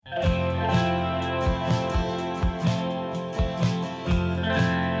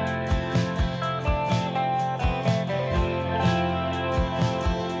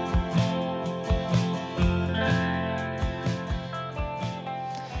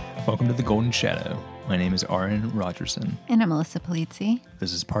Welcome to The Golden Shadow. My name is Aaron Rogerson. And I'm Melissa Polizzi.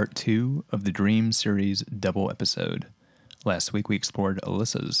 This is part 2 of the Dream series double episode. Last week we explored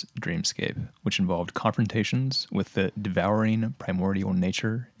Alyssa's dreamscape, which involved confrontations with the devouring primordial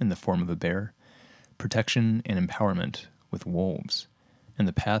nature in the form of a bear, protection and empowerment with wolves, and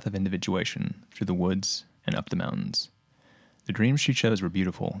the path of individuation through the woods and up the mountains. The dreams she chose were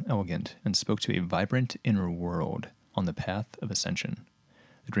beautiful, elegant, and spoke to a vibrant inner world on the path of ascension.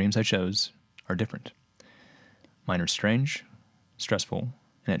 The dreams I chose are different. Mine are strange, stressful,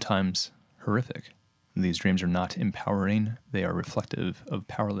 and at times horrific. These dreams are not empowering, they are reflective of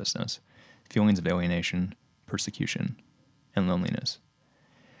powerlessness, feelings of alienation, persecution, and loneliness.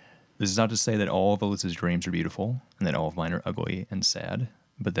 This is not to say that all of Alyssa's dreams are beautiful and that all of mine are ugly and sad,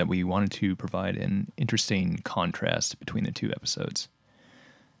 but that we wanted to provide an interesting contrast between the two episodes.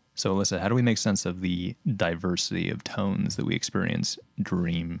 So, Alyssa, how do we make sense of the diversity of tones that we experience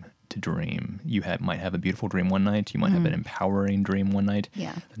dream to dream? You might have a beautiful dream one night. You might have an empowering dream one night.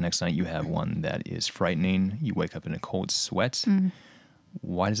 Yeah. The next night you have one that is frightening. You wake up in a cold sweat.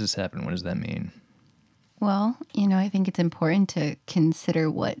 Why does this happen? What does that mean? Well, I think it's important to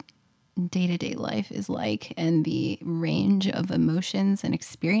consider what day-to-day life is like and the range of emotions and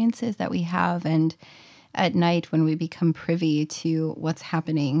experiences that we have. And at night, when we become privy to what's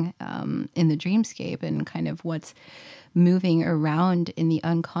happening in the dreamscape and kind of what's moving around in the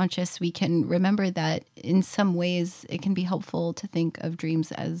unconscious, we can remember that in some ways it can be helpful to think of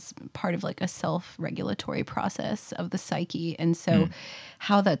dreams as part of like a self-regulatory process of the psyche. And so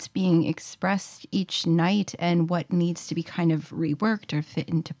how that's being expressed each night and what needs to be kind of reworked or fit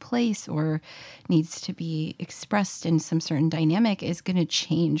into place or needs to be expressed in some certain dynamic is going to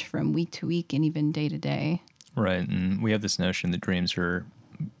change from week to week and even day to day. Right. And we have this notion that dreams are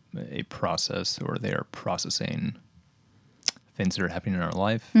a process, or they are processing things that are happening in our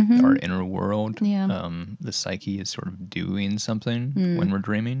life, our inner world. Yeah. The psyche is sort of doing something when we're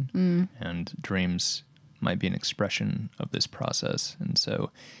dreaming, and dreams might be an expression of this process. And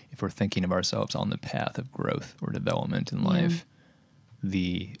so if we're thinking of ourselves on the path of growth or development in life,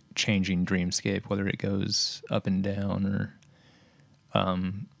 the changing dreamscape, whether it goes up and down or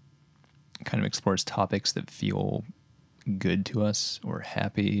kind of explores topics that feel good to us or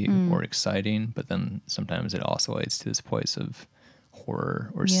happy or exciting, but then sometimes it oscillates to this place of horror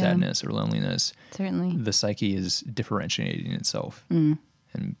or sadness or loneliness. Certainly. The psyche is differentiating itself.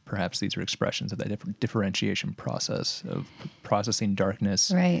 And perhaps these are expressions of that differentiation process of processing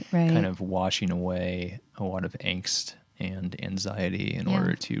darkness, Right. kind of washing away a lot of angst and anxiety in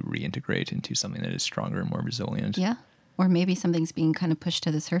order to reintegrate into something that is stronger and more resilient. Yeah. Or maybe something's being kind of pushed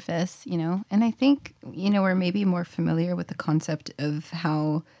to the surface, And I think, we're maybe more familiar with the concept of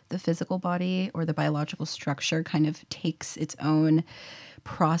how the physical body or the biological structure kind of takes its own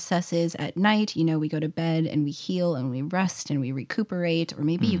processes at night. We go to bed and we heal and we rest and we recuperate. Or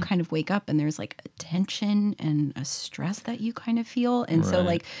maybe you kind of wake up and there's like a tension and a stress that you kind of feel. And so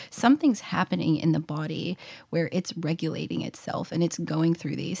like something's happening in the body where it's regulating itself and it's going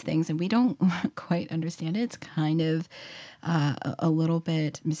through these things and we don't quite understand it. It's kind of a little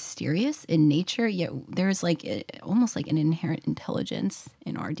bit mysterious in nature, yet there's almost like an inherent intelligence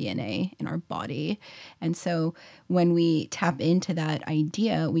in our DNA, in our body. And so when we tap into that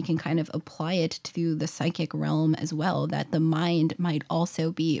idea, we can kind of apply it to the psychic realm as well, that the mind might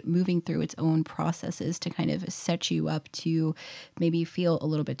also be moving through its own processes to kind of set you up to maybe feel a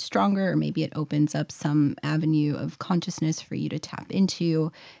little bit stronger, or maybe it opens up some avenue of consciousness for you to tap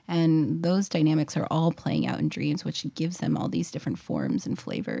into. And those dynamics are all playing out in dreams, which gives them all these different forms and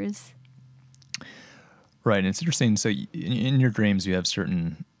flavors. Right. And it's interesting. So in your dreams, you have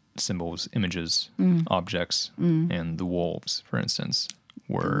certain symbols, images, objects, and the wolves, for instance,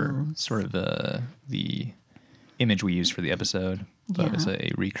 were sort of the image we used for the episode, but it was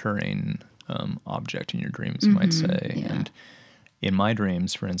a recurring object in your dreams, you might say. Yeah. And in my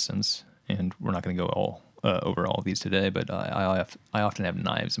dreams, for instance, and we're not going to go over all of these today, but I often have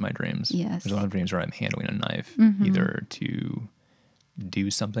knives in my dreams. Yes. There's a lot of dreams where I'm handling a knife, either to do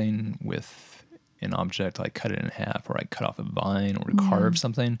something with an object, like cut it in half, or I cut off a vine, or carve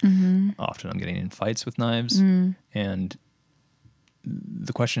something. Often I'm getting in fights with knives. And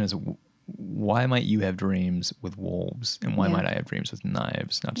the question is, why might you have dreams with wolves, and why might I have dreams with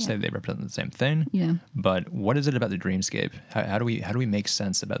knives? Not to say they represent the same thing, but what is it about the dreamscape? How do we make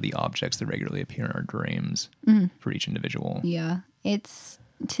sense about the objects that regularly appear in our dreams for each individual? Yeah, it's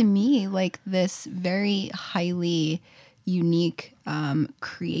to me like this very highly unique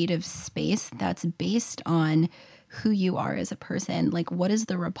creative space that's based on who you are as a person. Like, what is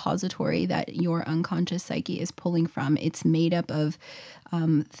the repository that your unconscious psyche is pulling from? It's made up of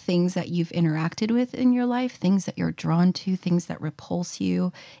things that you've interacted with in your life, things that you're drawn to, things that repulse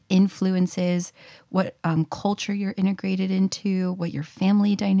you, influences, what culture you're integrated into, what your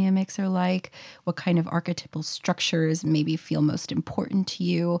family dynamics are like, what kind of archetypal structures maybe feel most important to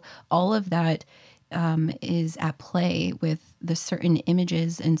you. All of that is at play with the certain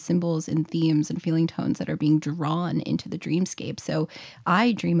images and symbols and themes and feeling tones that are being drawn into the dreamscape. So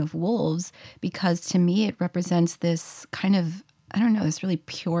I dream of wolves because to me it represents this kind of, I don't know, this really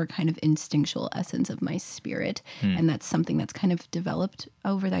pure kind of instinctual essence of my spirit. And that's something that's kind of developed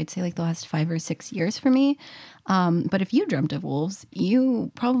over, I'd say, like the last 5 or 6 years for me. But if you dreamt of wolves,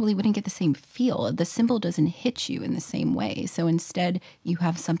 you probably wouldn't get the same feel. The symbol doesn't hit you in the same way. So instead, you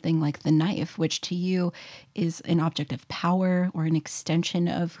have something like the knife, which to you is an object of power or an extension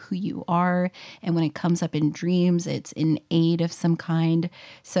of who you are. And when it comes up in dreams, it's an aid of some kind.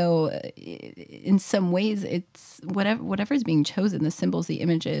 So in some ways, it's whatever's being chosen, the symbols, the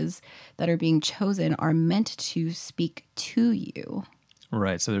images that are being chosen are meant to speak to you.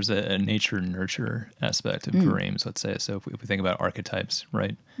 Right. So there's a nature-nurture aspect of dreams, let's say. So if we think about archetypes,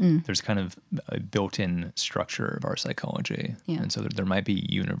 right, there's kind of a built-in structure of our psychology. Yeah. And so there might be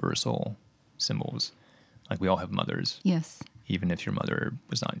universal symbols. Like we all have mothers. Yes. Even if your mother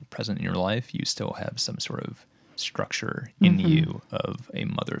was not present in your life, you still have some sort of structure in you of a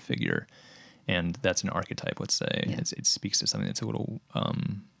mother figure. And that's an archetype, let's say. Yeah. It speaks to something that's a little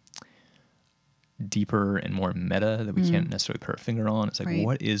deeper and more meta that we can't necessarily put our finger on. It's like, Right.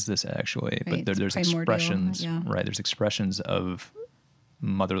 what is this actually? Right. But there's Primordial, expressions, yeah. right? There's expressions of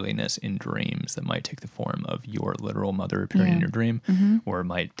motherliness in dreams that might take the form of your literal mother appearing in your dream, or it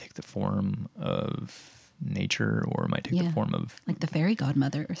might take the form of nature, or it might take the form of like the fairy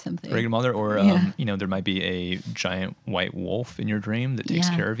godmother or something. fairy mother, or Yeah. there might be a giant white wolf in your dream that takes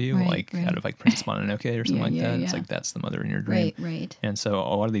Yeah, care of you, right. out of like Princess Mononoke or something Yeah, like yeah, that. It's yeah. like that's the mother in your dream. Right. And so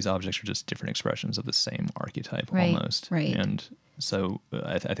a lot of these objects are just different expressions of the same archetype Right, almost. right. And so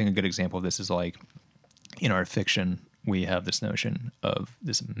I think a good example of this is like in our fiction, we have this notion of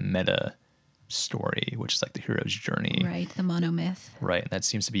this meta story, which is like the hero's journey. Right. The monomyth. Right. And that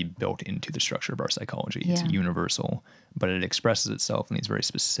seems to be built into the structure of our psychology. It's Yeah. universal, but it expresses itself in these very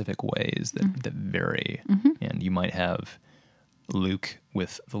specific ways that vary. And you might have Luke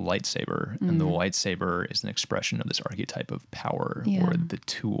with the lightsaber, and the lightsaber is an expression of this archetype of power or the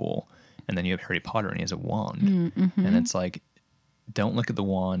tool. And then you have Harry Potter, and he has a wand. And it's like, don't look at the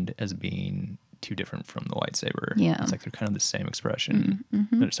wand as being too different from the lightsaber. Yeah. It's like they're kind of the same expression.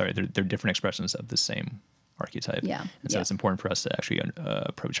 They're different expressions of the same archetype. Yeah. And so Yeah. it's important for us to actually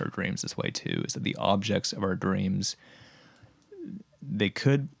approach our dreams this way too, is that the objects of our dreams, they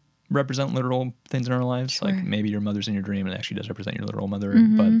could represent literal things in our lives. Sure. Like maybe your mother's in your dream and it actually does represent your literal mother,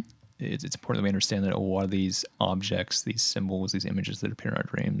 but it's important that we understand that a lot of these objects, these symbols, these images that appear in our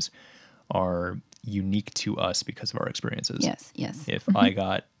dreams are unique to us because of our experiences. Yes. If I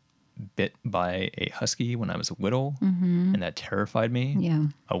got bit by a husky when I was little and that terrified me, Yeah.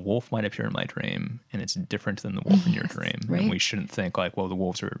 a wolf might appear in my dream and it's different than the wolf in your dream. right. And we shouldn't think like, well, the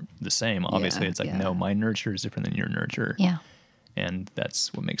wolves are the same. Obviously, it's like, yeah. no, my nurture is different than your nurture. Yeah. And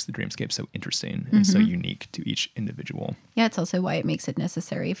that's what makes the dreamscape so interesting and so unique to each individual. Yeah, it's also why it makes it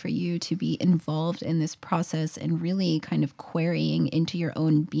necessary for you to be involved in this process and really kind of querying into your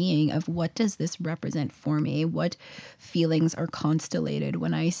own being of what does this represent for me? What feelings are constellated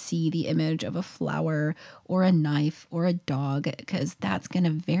when I see the image of a flower or a knife or a dog? Because that's going to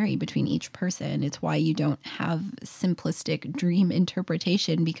vary between each person. It's why you don't have simplistic dream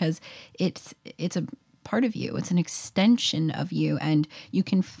interpretation, because it's a part of you. It's an extension of you, and you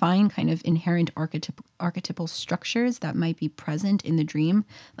can find kind of inherent archetypal structures that might be present in the dream.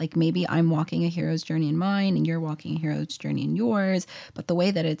 Like maybe I'm walking a hero's journey in mine and you're walking a hero's journey in yours, but the way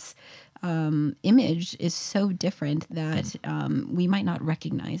that it's imaged is so different that we might not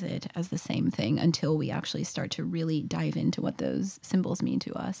recognize it as the same thing until we actually start to really dive into what those symbols mean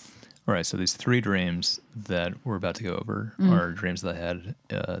to us. All right, so these 3 dreams that we're about to go over are dreams that I had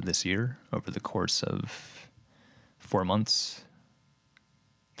this year over the course of 4 months,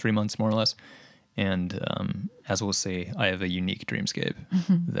 3 months more or less. And as we'll see, I have a unique dreamscape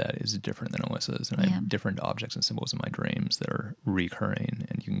that is different than Alyssa's. And I have different objects and symbols in my dreams that are recurring.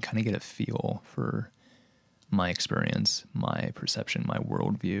 And you can kind of get a feel for my experience, my perception, my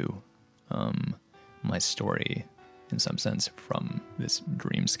worldview, my story, in some sense, from this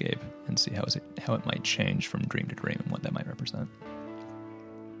dreamscape, and see how it might change from dream to dream and what that might represent.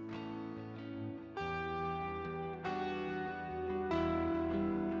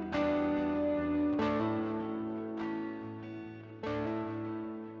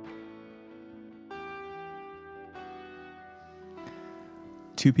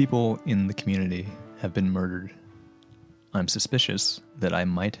 2 people in the community have been murdered. I'm suspicious that I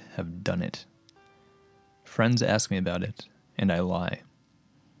might have done it. Friends ask me about it, and I lie.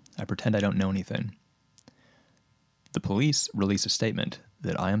 I pretend I don't know anything. The police release a statement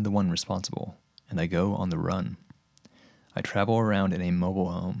that I am the one responsible, and I go on the run. I travel around in a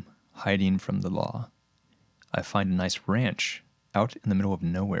mobile home, hiding from the law. I find a nice ranch out in the middle of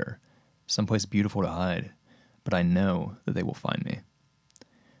nowhere, someplace beautiful to hide, but I know that they will find me.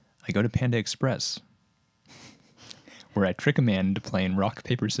 I go to Panda Express, where I trick a man into playing rock,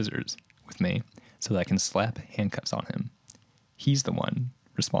 paper, scissors with me so that I can slap handcuffs on him. He's the one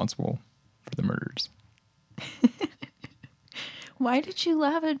responsible for the murders. Why did you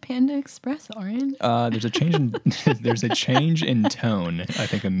laugh at Panda Express, Oren? There's a change in there's a change in tone, I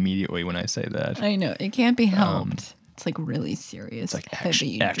think, immediately when I say that. I know, it can't be helped. It's like really serious, It's like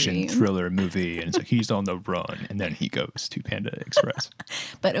heavy action dream. thriller movie, and it's like he's on the run, and then he goes to Panda Express.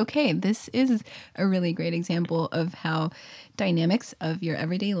 But okay, this is a really great example of how dynamics of your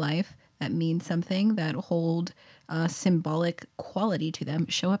everyday life that mean something, that hold symbolic quality to them,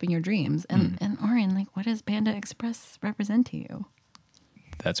 show up in your dreams. And Oren, like, what does Panda Express represent to you?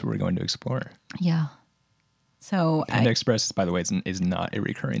 That's what we're going to explore. Yeah. So Panda Express, by the way, is not a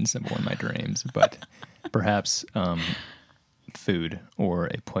recurring symbol in my dreams, but perhaps food or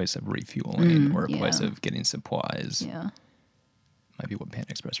a place of refueling or a place of getting supplies might be what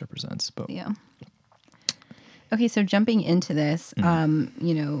Panda Express represents. But yeah. Okay, so jumping into this,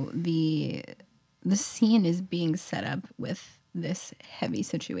 you know, the scene is being set up with this heavy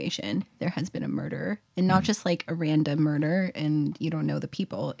situation. There has been a murder, and not just like a random murder and you don't know the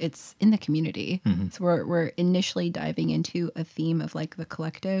people. It's in the community. So we're initially diving into a theme of like the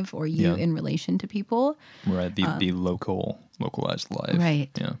collective or you in relation to people. Right, the localized life. Right.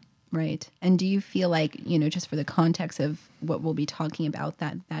 Yeah. Right. And do you feel like, you know, just for the context of what we'll be talking about,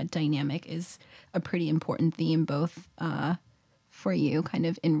 that dynamic is a pretty important theme, both for you kind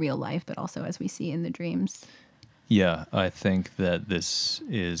of in real life, but also as we see in the dreams? Yeah, I think that this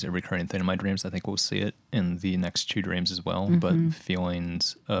is a recurring thing in my dreams. I think we'll see it in the next 2 dreams as well. But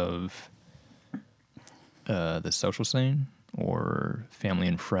feelings of the social scene or family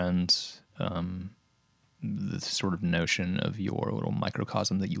and friends, the sort of notion of your little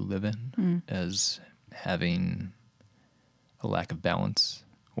microcosm that you live in as having a lack of balance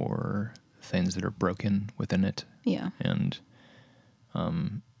or things that are broken within it. Yeah. And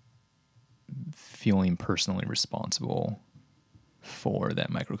feeling personally responsible for that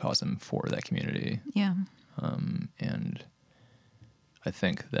microcosm, for that community. Yeah. And I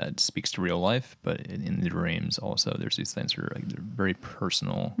think that speaks to real life, but in the dreams also, there's these things that are like, they're very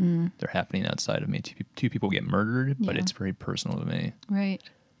personal. They're happening outside of me. 2 people get murdered, but it's very personal to me. Right.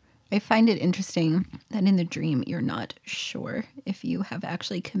 I find it interesting that in the dream, you're not sure if you have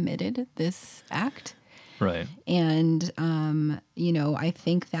actually committed this act. Right. And, you know, I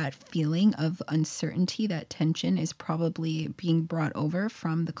think that feeling of uncertainty, that tension is probably being brought over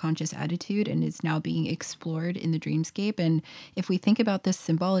from the conscious attitude and is now being explored in the dreamscape. And if we think about this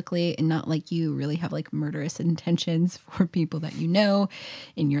symbolically and not like you really have like murderous intentions for people that you know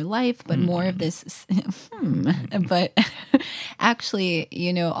in your life, but more of this, but actually,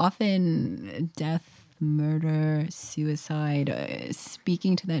 you know, often death, murder, suicide,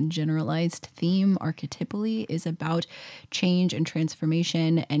 speaking to that generalized theme archetypally is about change and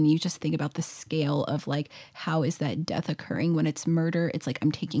transformation. And you just think about the scale of like, how is that death occurring? When it's murder, it's like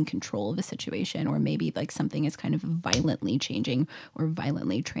I'm taking control of a situation, or maybe like something is kind of violently changing or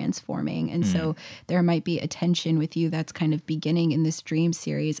violently transforming. And so there might be a tension with you that's kind of beginning in this dream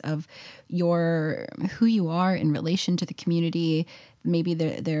series of who you are in relation to the community. Maybe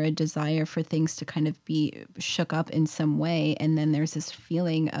there a desire for things to kind of be shook up in some way. And then there's this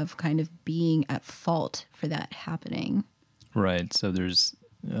feeling of kind of being at fault for that happening. Right. So there's,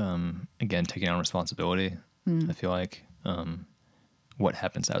 again, taking on responsibility. I feel like what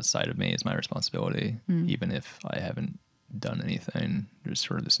happens outside of me is my responsibility, even if I haven't done anything. There's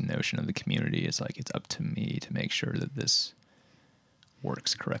sort of this notion of the community. It's like it's up to me to make sure that this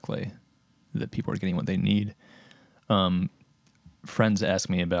works correctly, that people are getting what they need. Friends ask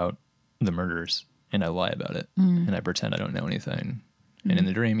me about the murders, and I lie about it, and I pretend I don't know anything. And in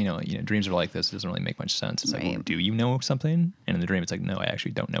the dream, you know, dreams are like this. It doesn't really make much sense. It's like, well, do you know something? And in the dream, it's like, no, I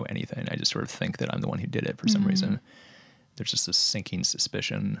actually don't know anything. I just sort of think that I'm the one who did it for some reason. There's just a sinking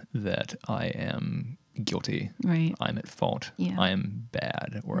suspicion that I am guilty. Right. I'm at fault. Yeah. I am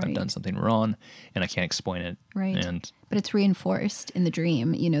bad, or I've done something wrong, and I can't explain it. Right. But it's reinforced in the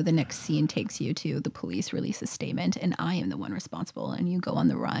dream. You know, the next scene takes you to the police release a statement, and I am the one responsible, and you go on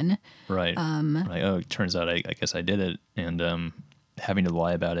the run. Right. Like, oh, it turns out I guess I did it. And having to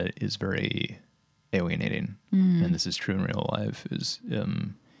lie about it is very alienating. And this is true in real life, is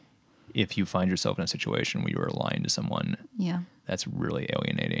if you find yourself in a situation where you are lying to someone, Yeah. that's really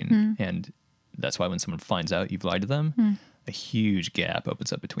alienating. And that's why when someone finds out you've lied to them, a huge gap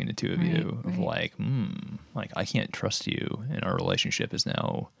opens up between the two of you of like I can't trust you, and our relationship is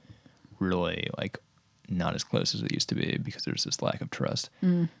now really like not as close as it used to be because there's this lack of trust.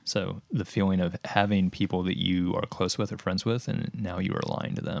 So the feeling of having people that you are close with or friends with, and now you are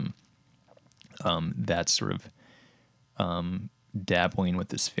lying to them, that's sort of dabbling with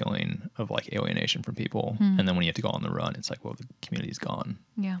this feeling of like alienation from people. And then when you have to go on the run, it's like, well, the community's gone.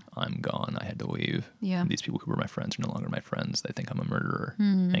 Yeah. I'm gone. I had to leave. Yeah. These people who were my friends are no longer my friends. They think I'm a murderer.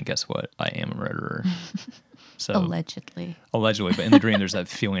 And guess what? I am a murderer. So Allegedly. But in the dream, there's that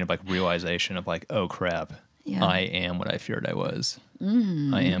feeling of like realization of like, oh crap, Yeah. I am what I feared I was.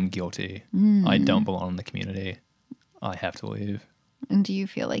 I am guilty. I don't belong in the community. I have to leave. And do you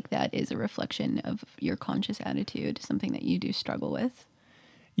feel like that is a reflection of your conscious attitude, something that you do struggle with?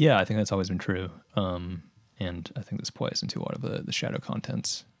 Yeah, I think that's always been true. And I think this plays into a lot of the shadow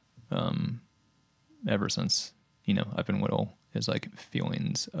contents ever since, I've been little, is like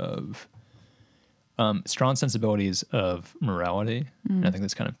feelings of strong sensibilities of morality. And I think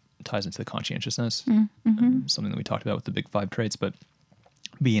this kind of ties into the conscientiousness, something that we talked about with the big 5 traits. But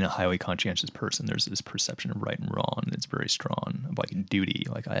being a highly conscientious person, there's this perception of right and wrong that's very strong, of like duty,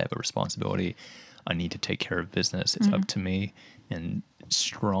 like I have a responsibility, I need to take care of business, it's up to me, and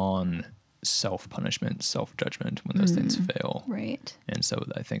strong self-punishment, self-judgment when those things fail. Right. And so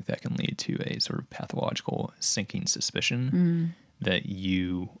I think that can lead to a sort of pathological sinking suspicion that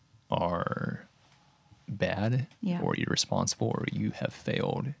you are bad or irresponsible or you have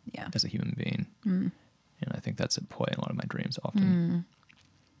failed as a human being. And I think that's at play in a lot of my dreams often.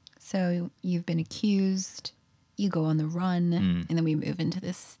 So you've been accused, you go on the run, and then we move into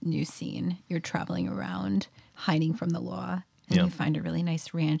this new scene. You're traveling around, hiding from the law, and you find a really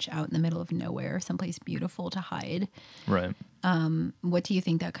nice ranch out in the middle of nowhere, someplace beautiful to hide. Right. What do you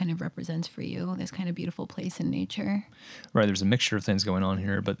think that kind of represents for you, this kind of beautiful place in nature? Right. There's a mixture of things going on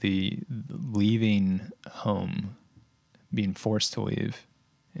here, but the leaving home, being forced to leave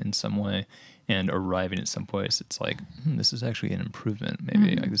in some way, and arriving at some place, it's like, this is actually an improvement.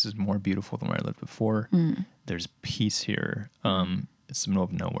 Maybe like this is more beautiful than where I lived before. There's peace here. It's the middle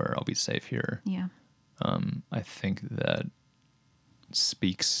of nowhere. I'll be safe here. Yeah. I think that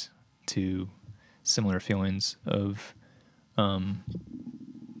speaks to similar feelings of,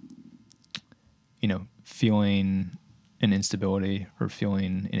 feeling an instability or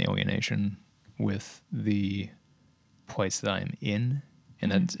feeling an alienation with the place that I'm in.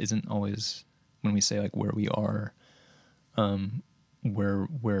 And that isn't always, when we say like where we are,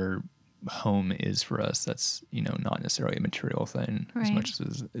 where home is for us, that's, not necessarily a material thing as much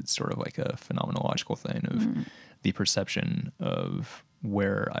as it's sort of like a phenomenological thing of the perception of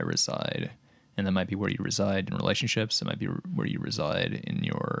where I reside. And that might be where you reside in relationships. It might be where you reside in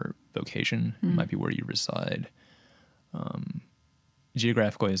your vocation. It might be where you reside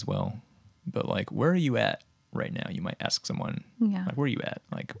geographically as well. But like, where are you at right now? You might ask someone, like, where are you at?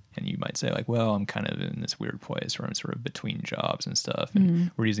 Like, and you might say like, well, I'm kind of in this weird place where I'm sort of between jobs and stuff.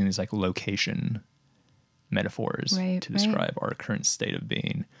 And we're using these like location metaphors to describe our current state of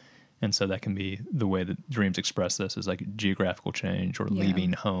being. And so that can be the way that dreams express this, is like geographical change or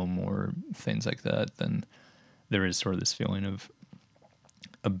leaving home or things like that. Then there is sort of this feeling of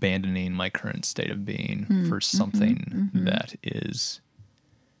abandoning my current state of being for something that is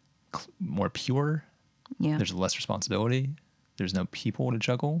more pure. Yeah. There's less responsibility. There's no people to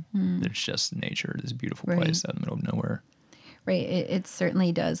juggle. There's just nature, this beautiful place out in the middle of nowhere. Right. It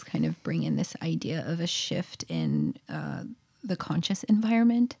certainly does kind of bring in this idea of a shift in the conscious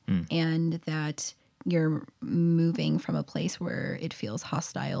environment, and that you're moving from a place where it feels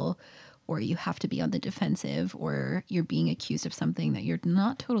hostile, or you have to be on the defensive, or you're being accused of something that you're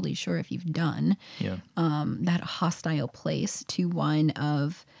not totally sure if you've done. Yeah. That hostile place to one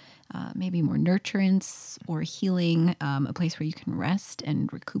of maybe more nurturance or healing, a place where you can rest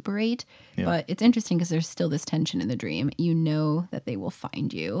and recuperate. Yeah. But it's interesting because there's still this tension in the dream. You know that they will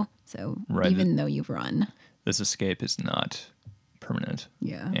find you. So even though you've run, this escape is not permanent.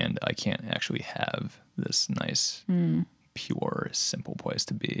 Yeah. And I can't actually have this nice, pure, simple place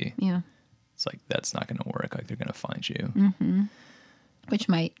to be. Yeah. It's like, that's not going to work. Like, they're going to find you. Which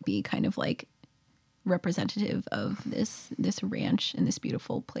might be kind of like representative of this ranch and this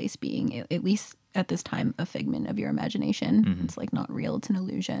beautiful place being, at least at this time, a figment of your imagination. It's like not real. It's an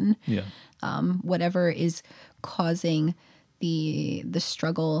illusion. Yeah. Whatever is causing the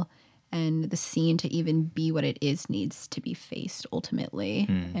struggle and the scene to even be what it is needs to be faced ultimately.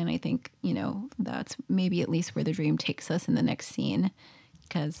 And I think, that's maybe at least where the dream takes us in the next scene,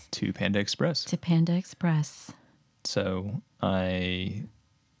 because To Panda Express. to Panda Express. So I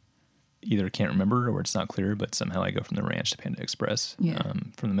either can't remember or it's not clear, but somehow I go from the ranch to Panda Express, Yeah.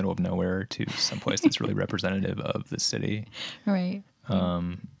 from the middle of nowhere to someplace that's really representative of the city. Right.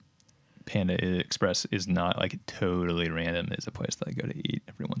 Panda Express is not like totally random. It's a place that I go to eat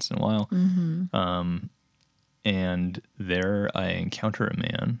every once in a while. And there I encounter a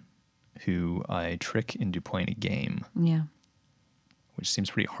man who I trick into playing a game, Yeah. which seems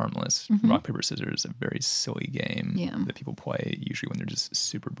pretty harmless. Rock, paper, scissors is a very silly game that people play usually when they're just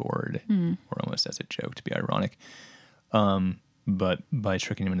super bored or almost as a joke to be ironic. But by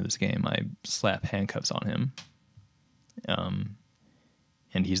tricking him into this game, I slap handcuffs on him.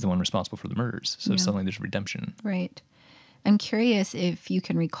 And he's the one responsible for the murders. So suddenly there's redemption. Right. I'm curious if you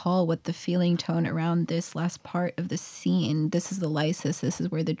can recall what the feeling tone around this last part of the scene. This is the lysis. This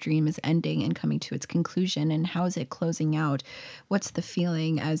is where the dream is ending and coming to its conclusion. And how is it closing out? What's the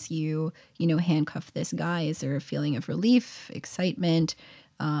feeling as handcuff this guy? Is there a feeling of relief, excitement?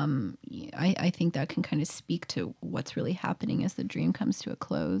 I think that can kind of speak to what's really happening as the dream comes to a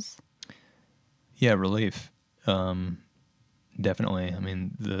close. Yeah, relief. Definitely. I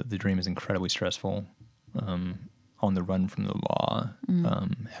mean, the dream is incredibly stressful. On the run from the law,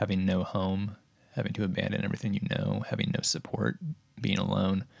 having no home, having to abandon everything you know, having no support, being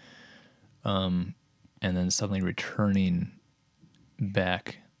alone, and then suddenly returning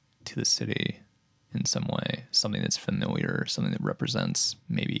back to the city in some way, something that's familiar, something that represents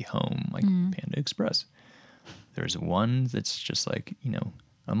maybe home, like Panda Express. There's one that's just like,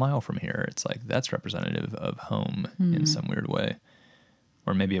 a mile from here. It's like that's representative of home in some weird way.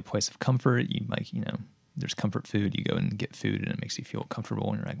 Or maybe a place of comfort. You like, there's comfort food. You go and get food and it makes you feel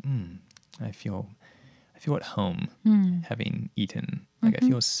comfortable. And you're like, I feel at home having eaten. Like I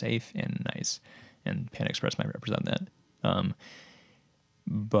feel safe and nice. And Panda Express might represent that.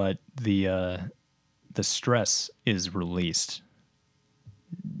 But the stress is released,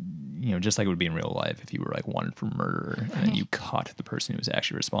 just like it would be in real life if you were like wanted for murder and then you caught the person who was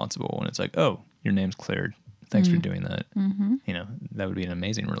actually responsible. And it's like, oh, your name's cleared. Thanks for doing that. That would be an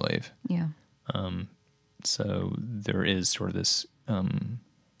amazing relief. Yeah. So there is sort of this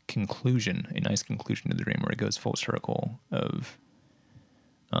conclusion, a nice conclusion to the dream where it goes full circle of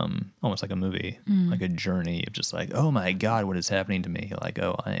almost like a movie, like a journey of just like, oh my God, what is happening to me? Like,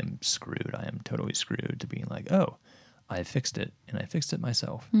 oh, I am screwed. I am totally screwed, to being like, oh, I fixed it and I fixed it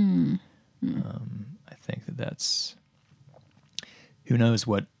myself. I think that's, who knows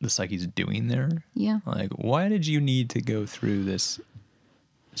what the psyche's doing there? Yeah. Like, why did you need to go through this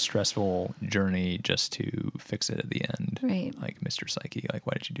stressful journey just to fix it at the end? Right. Like, Mr. Psyche, like,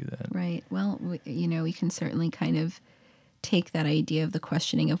 why did you do that? Right. Well, we can certainly kind of take that idea of the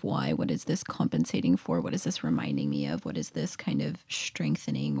questioning of why. What is this compensating for? What is this reminding me of? What is this kind of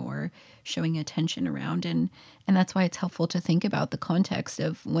strengthening or showing attention around? And that's why it's helpful to think about the context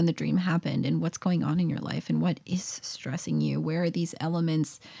of when the dream happened and what's going on in your life and what is stressing you. Where are these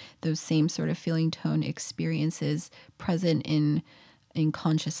elements, those same sort of feeling tone experiences present in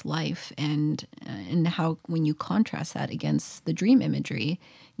conscious life, and how, when you contrast that against the dream imagery,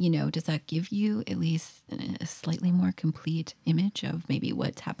 does that give you at least a slightly more complete image of maybe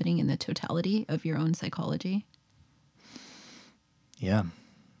what's happening in the totality of your own psychology? Yeah,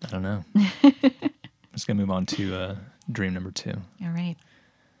 I don't know. I'm just gonna move on to dream number 2. All right.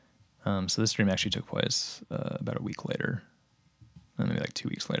 So this dream actually took place about a week later, maybe like 2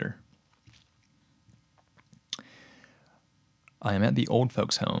 weeks later. I am at the old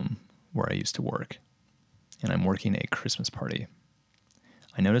folks' home where I used to work, and I'm working a Christmas party.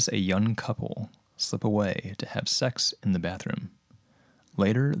 I notice a young couple slip away to have sex in the bathroom.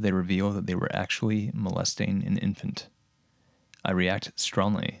 Later, they reveal that they were actually molesting an infant. I react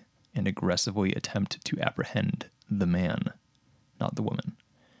strongly and aggressively attempt to apprehend the man, not the woman,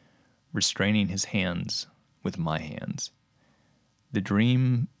 restraining his hands with my hands. The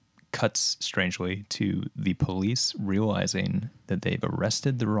dream cuts strangely to the police realizing that they've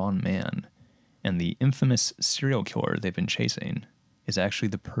arrested the wrong man, and the infamous serial killer they've been chasing is actually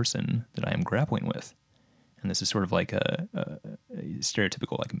the person that I am grappling with. And this is sort of like a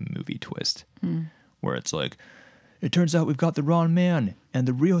stereotypical like movie twist, where it's like, it turns out we've got the wrong man, and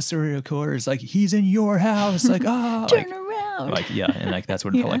the real serial killer is like, he's in your house, like, turn around. Like, yeah, and like that's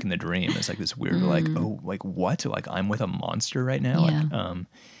what it felt like in the dream. It's like this weird, like, oh, like what? Like I'm with a monster right now. Yeah. Like,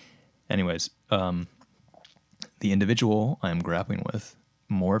 anyways, the individual I'm grappling with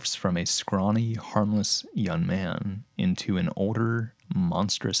morphs from a scrawny, harmless young man into an older,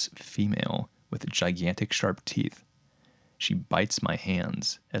 monstrous female with gigantic sharp teeth. She bites my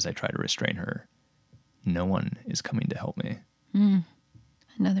hands as I try to restrain her. No one is coming to help me.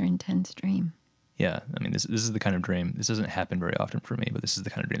 Another intense dream. Yeah, I mean, this is the kind of dream. This doesn't happen very often for me, but this is the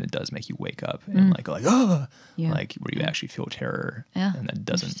kind of dream that does make you wake up and like oh, Yeah. like where you actually feel terror. Yeah, And that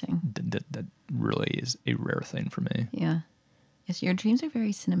doesn't. interesting. That really is a rare thing for me. Yeah. Yes, your dreams are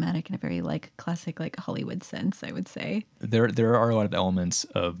very cinematic in a very like classic like Hollywood sense, I would say. There are a lot of elements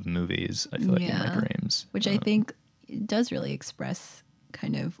of movies, I feel like, in my Yeah. dreams. Which I think does really express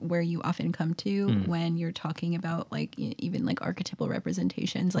kind of where you often come to when you're talking about like even like archetypal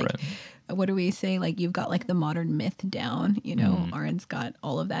representations. Like what do we say? Like you've got like the modern myth down, you know, Aaron's got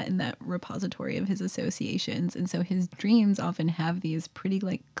all of that in that repository of his associations. And so his dreams often have these pretty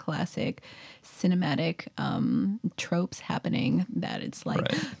like classic cinematic tropes happening that it's like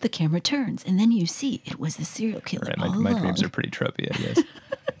the camera turns and then you see it was the serial killer all My along. dreams are pretty tropey, I guess.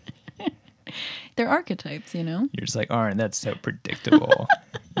 They're archetypes, you know? You're just like, Aaron, that's so predictable.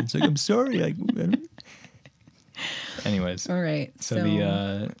 It's like, I'm sorry. Like, anyways, All right. so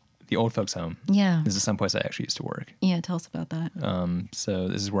the old folks' home. Yeah. This is some place I actually used to work. Yeah, tell us about that. So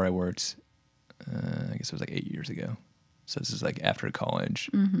this is where I worked. I guess it was like 8 years ago. So this is like after college.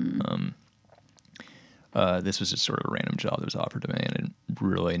 This was just sort of a random job that was offered to me. I didn't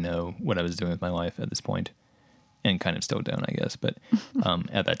really know what I was doing with my life at this point. And kind of still don't, I guess. But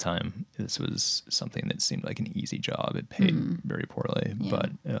at that time, this was something that seemed like an easy job. It paid very poorly,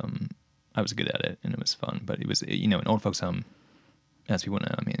 but I was good at it, and it was fun. But it was, you know, an old folks' home, as people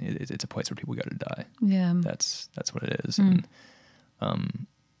know, I mean, it's a place where people go to die. Yeah. That's what it is. And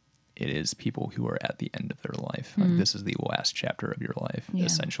it is people who are at the end of their life. Like, this is the last chapter of your life,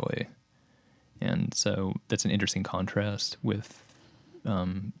 essentially. And so that's an interesting contrast with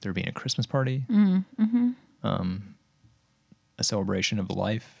there being a Christmas party. A celebration of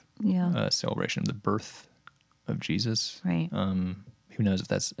life, a celebration of the birth of Jesus. Right. Who knows if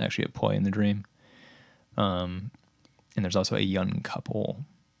that's actually at play in the dream. And there's also a young couple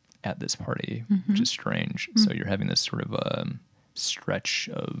at this party, which is strange. So you're having this sort of stretch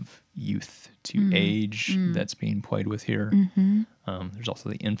of youth to age that's being played with here. There's also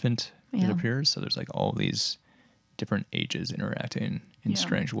the infant that appears. So there's like all these different ages interacting in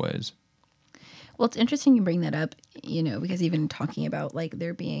strange ways. Well, it's interesting you bring that up, you know, because even talking about like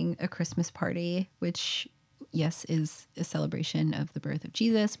there being a Christmas party, which, yes, is a celebration of the birth of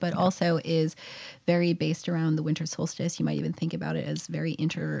Jesus, but also is very based around the winter solstice. You might even think about it as very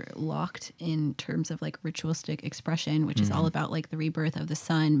interlocked in terms of like ritualistic expression, which is all about like the rebirth of the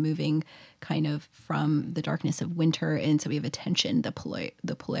sun moving kind of from the darkness of winter. And so we have a tension, the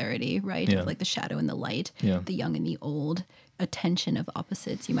polarity, right? Of like the shadow and the light, the young and the old, a tension of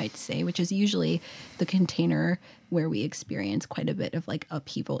opposites, you might say, which is usually the container where we experience quite a bit of like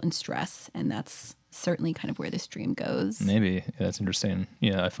upheaval and stress. And that's certainly kind of where this dream goes. Maybe. Yeah, that's interesting.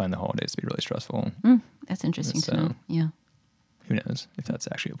 Yeah, I find the holidays to be really stressful. That's interesting to know. Yeah. Who knows if that's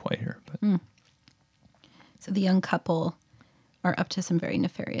actually a play here. But So the young couple are up to some very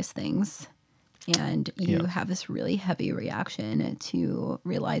nefarious things. And you have this really heavy reaction to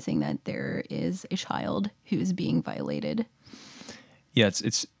realizing that there is a child who is being violated. Yeah,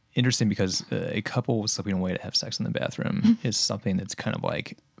 it's interesting because a couple slipping away to have sex in the bathroom is something that's kind of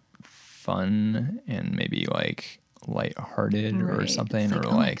like fun and maybe like lighthearted or something, It's like, or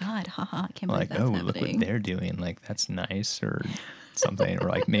oh like, my God, haha, I can't believe like, that's oh, happening. look what they're doing, like that's nice, or something, or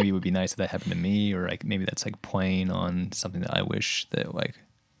like maybe it would be nice if that happened to me, or like maybe that's like playing on something that I wish that like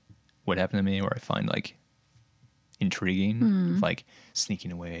would happen to me, or I find like intriguing, like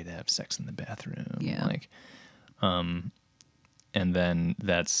sneaking away to have sex in the bathroom, like, and then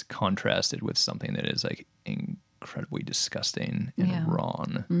that's contrasted with something that is like incredibly disgusting and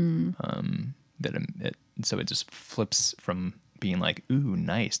wrong. So it just flips from being like, ooh,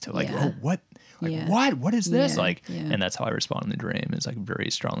 nice, to like, oh, what? Like, what is this? Like, and that's how I respond in the dream, is like very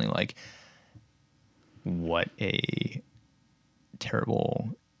strongly like, what a terrible,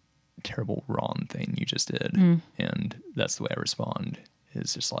 terrible, wrong thing you just did. And that's the way I respond,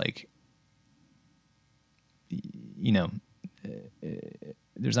 is just like, you know,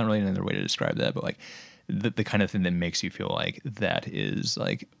 there's not really another way to describe that, but like the kind of thing that makes you feel like that is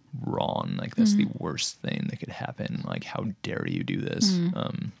like wrong, like that's the worst thing that could happen, like how dare you do this.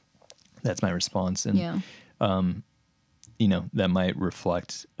 That's my response. And you know, that might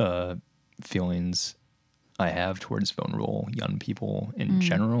reflect feelings I have towards vulnerable young people in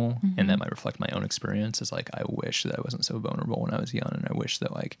general, and that might reflect my own experience. It's like, I wish that I wasn't so vulnerable when I was young, and I wish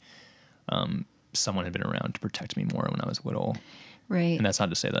that like someone had been around to protect me more when I was little. Right. And that's not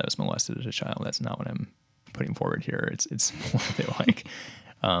to say that I was molested as a child. That's not what I'm putting forward here. It's more that like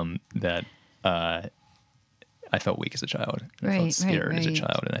that I felt weak as a child. I felt scared as a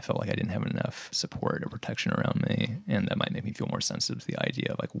child, and I felt like I didn't have enough support or protection around me, and that might make me feel more sensitive to the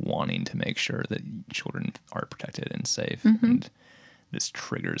idea of like wanting to make sure that children are protected and safe. And this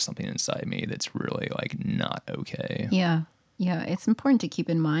triggers something inside me that's really like not okay. Yeah. Yeah. It's important to keep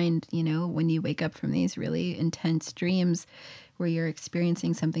in mind, when you wake up from these really intense dreams where you're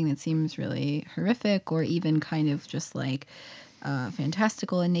experiencing something that seems really horrific or even kind of just like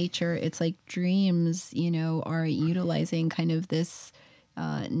fantastical in nature. It's like dreams, are utilizing kind of this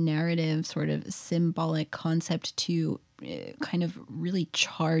narrative sort of symbolic concept to kind of really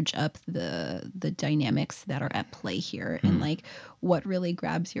charge up the dynamics that are at play here. And like what really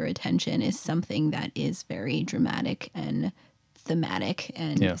grabs your attention is something that is very dramatic and thematic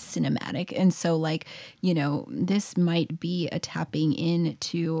and cinematic. And so like, this might be a tapping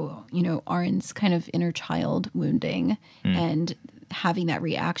into, Arin's kind of inner child wounding and having that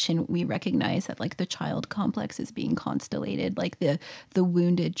reaction. We recognize that like the child complex is being constellated, like the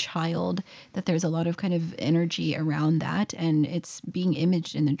wounded child, that there's a lot of kind of energy around that. And it's being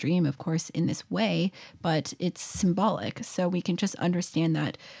imaged in the dream, of course, in this way, but it's symbolic. So we can just understand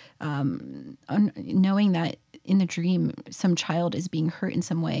that, knowing that in the dream, some child is being hurt in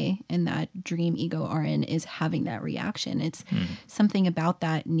some way, and that dream ego Arin is having that reaction. It's something about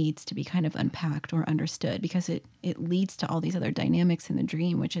that needs to be kind of unpacked or understood, because it leads to all these other dynamics in the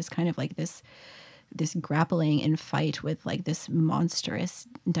dream, which is kind of like this grappling and fight with like this monstrous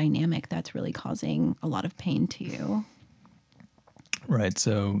dynamic that's really causing a lot of pain to you. Right.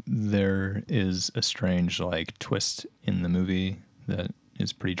 So there is a strange like twist in the movie that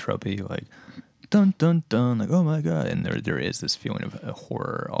is pretty tropey, like dun dun dun, like oh my god, and there is this feeling of a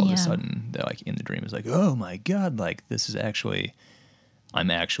horror all of a sudden that like in the dream is like oh my god, like this is actually I'm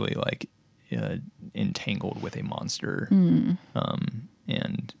actually like entangled with a monster,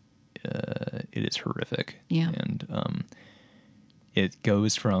 and it is horrific, and it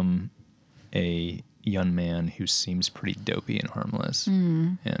goes from a young man who seems pretty dopey and harmless,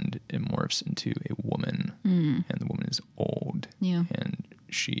 and it morphs into a woman, and the woman is old, and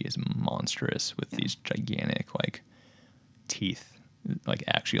she is monstrous with these gigantic like teeth, like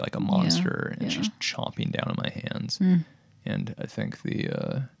actually like a monster, and she's chomping down on my hands. And I think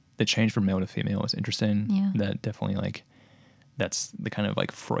the change from male to female is interesting. That definitely like that's the kind of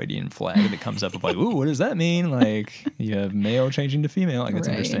like Freudian flag that comes up of like, ooh, what does that mean? Like you have male changing to female. Like it's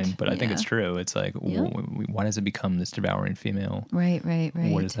interesting, but I think it's true. It's like, why does it become this devouring female? Right.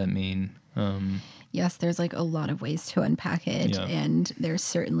 What does that mean? Yes, there's like a lot of ways to unpack it. And there's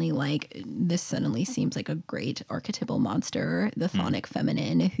certainly like, this suddenly seems like a great archetypal monster, the chthonic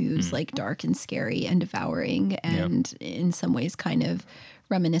feminine, who's like dark and scary and devouring, and in some ways kind of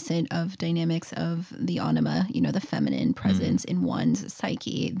reminiscent of dynamics of the anima, the feminine presence in one's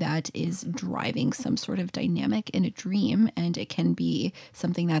psyche that is driving some sort of dynamic in a dream. And it can be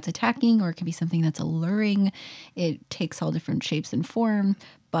something that's attacking, or it can be something that's alluring. It takes all different shapes and form.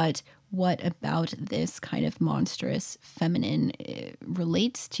 But what about this kind of monstrous feminine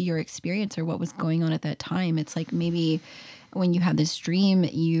relates to your experience or what was going on at that time? It's like maybe when you had this dream,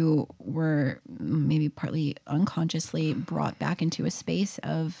 you were maybe partly unconsciously brought back into a space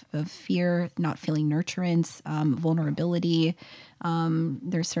of fear, not feeling nurturance, vulnerability.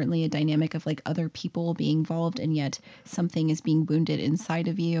 There's certainly a dynamic of like other people being involved, and yet something is being wounded inside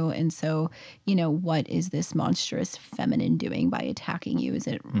of you. And so, what is this monstrous feminine doing by attacking you? Is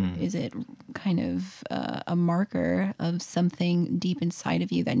it kind of a marker of something deep inside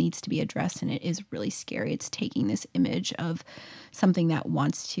of you that needs to be addressed? And it is really scary. It's taking this image of something that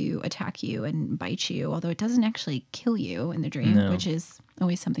wants to attack you and bite you, although it doesn't actually kill you in the dream, which is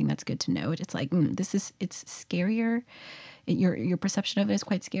always something that's good to note. It's like, it's scarier. Your perception of it is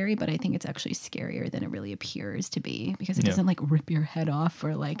quite scary, but I think it's actually scarier than it really appears to be, because it doesn't like rip your head off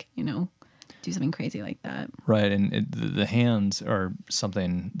or like, do something crazy like that. Right. And the hands are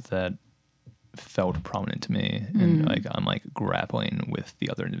something that felt prominent to me, and like I'm like grappling with the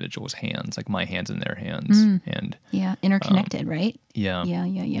other individual's hands, like my hands in their hands, and interconnected, right? Yeah.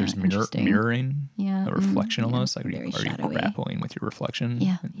 There's mirroring, a reflection almost. Like are you grappling with your reflection,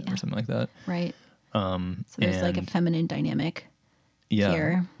 or something like that, right? So there's like a feminine dynamic.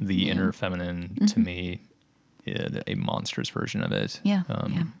 Here. The inner feminine to me, a monstrous version of it.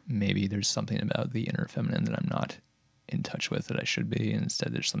 Maybe there's something about the inner feminine that I'm not in touch with that I should be, and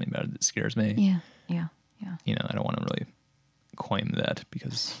instead there's something about it that scares me. I don't want to really claim that,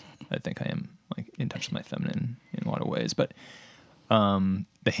 because I think I am like in touch with my feminine in a lot of ways, but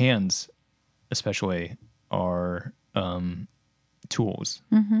the hands especially are tools.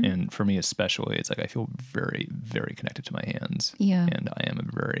 Mm-hmm. And for me especially, it's like I feel very, very connected to my hands. Yeah. And I am a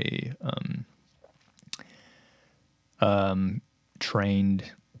very trained,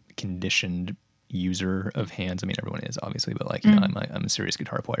 conditioned user of hands. I mean, everyone is obviously, but like, you know, I'm a serious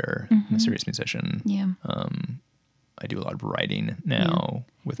guitar player. I'm a serious musician. Yeah. I do a lot of writing now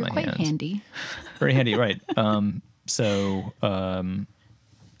with You're my quite hands. handy. Very handy, right.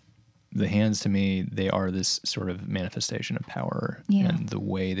 The hands to me, they are this sort of manifestation of power, Yeah. and the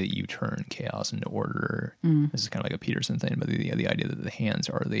way that you turn chaos into order. This is kind of like a Peterson thing, but the idea that the hands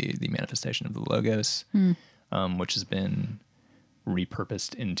are the manifestation of the logos, which has been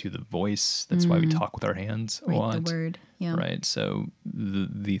repurposed into the voice. That's why we talk with our hands a Right, lot. the word. Yeah. Right. So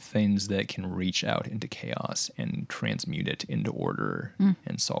the things that can reach out into chaos and transmute it into order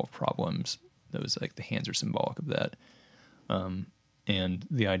and solve problems, those, like, the hands are symbolic of that. And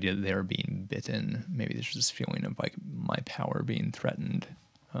the idea that they're being bitten, maybe there's this feeling of like my power being threatened.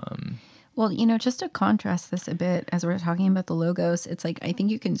 Well, you know, just to contrast this a bit, as we're talking about the logos, it's like I think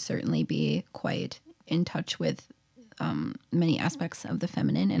you can certainly be quite in touch with many aspects of the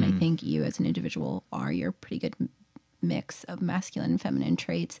feminine. And I think you as an individual you're pretty good mix of masculine and feminine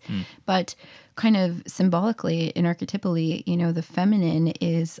traits. But kind of symbolically and archetypally, you know, the feminine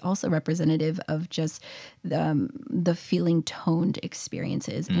is also representative of just the feeling toned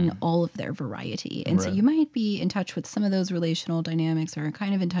experiences in all of their variety. And so Right. you might be in touch with some of those relational dynamics or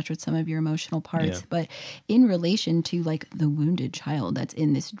kind of in touch with some of your emotional parts. Yeah. But in relation to like the wounded child that's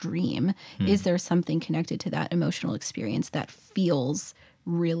in this dream, is there something connected to that emotional experience that feels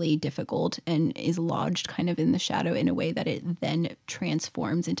really difficult and is lodged kind of in the shadow in a way that it then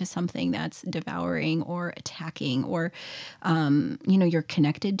transforms into something that's devouring or attacking, or you know, you're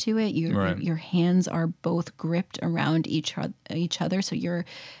connected to it. Right. Your hands are both gripped around each other, so you're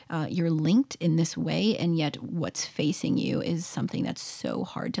linked in this way, and yet what's facing you is something that's so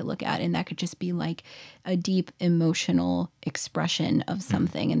hard to look at, and that could just be like a deep emotional expression of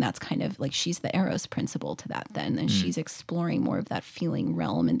something. And that's kind of like she's the Eros principle to that then, and she's exploring more of that feeling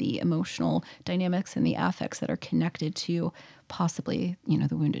realm and the emotional dynamics and the affects that are connected to possibly, you know,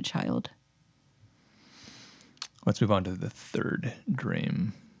 the wounded child. Let's move on to the third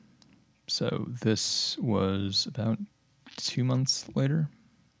dream. So this was about 2 months later,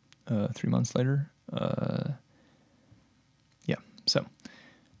 3 months later. So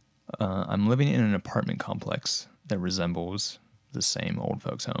I'm living in an apartment complex that resembles the same old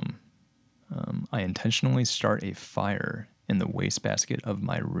folks' home. I intentionally start a fire in the wastebasket of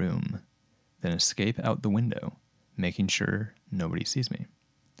my room, then escape out the window, making sure nobody sees me.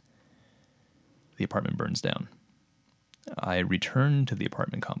 The apartment burns down. I return to the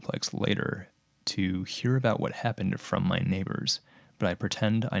apartment complex later to hear about what happened from my neighbors, but I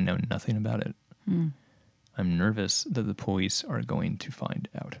pretend I know nothing about it. I'm nervous that the police are going to find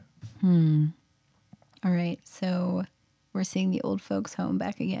out. All right, so we're seeing the old folks' home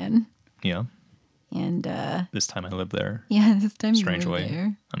back again. Yeah. And This time I live there. yeah, this time Strangely, you were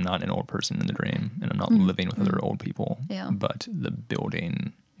there. I'm not an old person in the dream, and I'm not living with other old people. Yeah. But the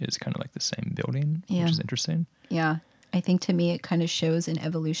building is kind of like the same building, Yeah. which is interesting. Yeah. I think to me it kind of shows an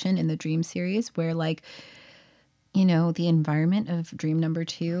evolution in the Dream series where, like, you know, the environment of Dream number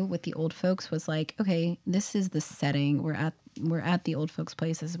 2 with the old folks was like, okay, this is the setting. We're at the old folks'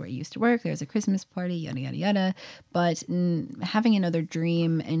 place. This is where you used to work. There's a Christmas party, yada, yada, yada. But having another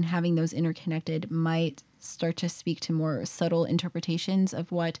dream and having those interconnected might start to speak to more subtle interpretations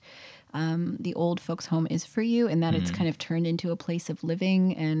of what the old folks' home is for you, and that it's kind of turned into a place of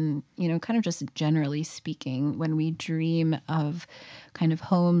living. And, you know, kind of just generally speaking, when we dream of kind of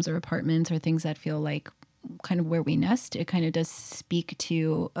homes or apartments or things that feel like kind of where we nest, it kind of does speak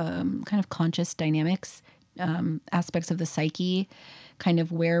to kind of conscious dynamics, aspects of the psyche, kind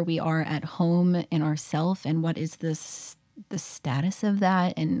of where we are at home in ourself, and what is the status of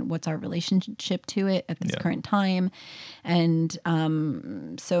that, and what's our relationship to it at this current time. And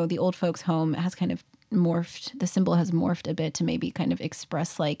so the old folks' home has kind of morphed, the symbol has morphed a bit to maybe kind of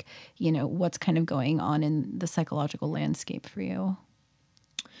express, like, you know, what's kind of going on in the psychological landscape for you.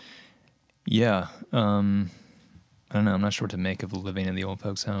 Yeah. I don't know. I'm not sure what to make of living in the old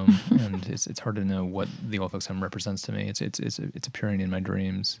folks' home, and it's hard to know what the old folks' home represents to me. It's appearing in my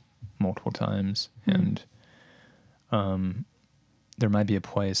dreams multiple times, and there might be a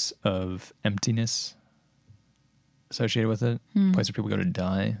place of emptiness associated with it, a place where people go to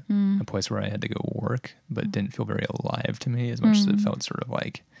die, a place where I had to go work, but it didn't feel very alive to me as much as it felt sort of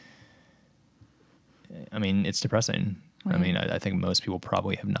like, I mean, it's depressing. Right. I mean, I think most people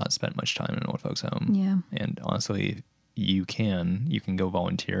probably have not spent much time in an old folks' home. Yeah. And honestly, you can go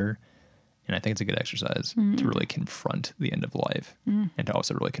volunteer And I think it's a good exercise to really confront the end of life and to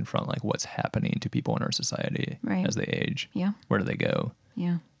also really confront like what's happening to people in our society Right. as they age. Yeah. Where do they go?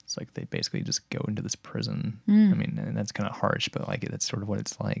 Yeah. It's like they basically just go into this prison. I mean, and that's kind of harsh, but like that's sort of what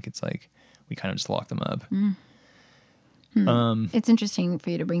it's like. It's like we kind of just lock them up. It's interesting for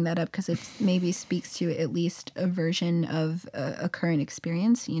you to bring that up because it maybe speaks to at least a version of a current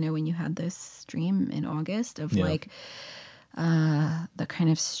experience. You know, when you had this dream in August of Yeah. like the kind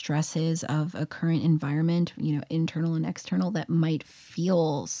of stresses of a current environment, you know, internal and external, that might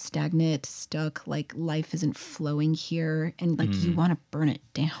feel stagnant, stuck, like life isn't flowing here, and like you want to burn it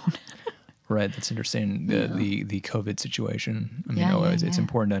down. Right, that's interesting. The COVID situation. I mean, Yeah, yeah, it's yeah.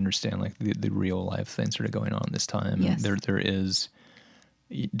 important to understand like the real life things that are going on this time. Yes. There is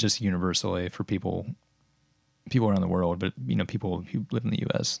just universally for people around the world, but you know, people who live in the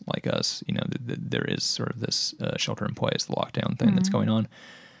U.S. like us, you know, there is sort of this shelter in place, the lockdown thing that's going on,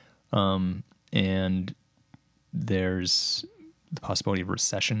 and there's the possibility of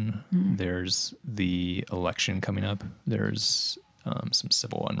recession. There's the election coming up. There's some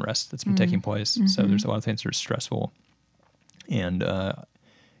civil unrest that's been taking place. So there's a lot of things that are stressful. And,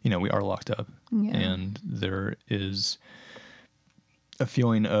 you know, we are locked up. Yeah. And there is a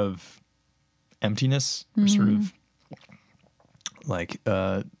feeling of emptiness or sort of like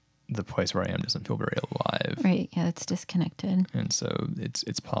the place where I am doesn't feel very alive. Right. Yeah, it's disconnected. And so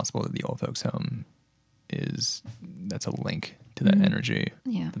it's possible that the old folks home that's a link to that energy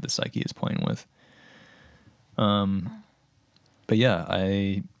Yeah. that the psyche is playing with. But yeah,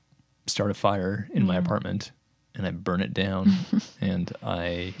 I start a fire in my apartment and I burn it down and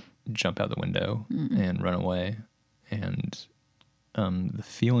I jump out the window and run away. And the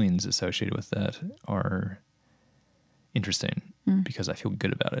feelings associated with that are interesting because I feel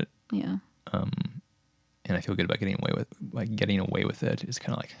good about it. Yeah. And I feel good about getting away with it is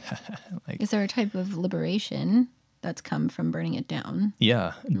kind of like Is there a type of liberation that's come from burning it down?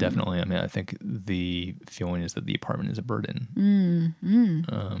 yeah, definitely. I mean, I think the feeling is that the apartment is a burden.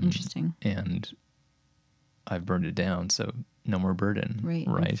 Interesting. And I've burned it down, so no more burden. Right.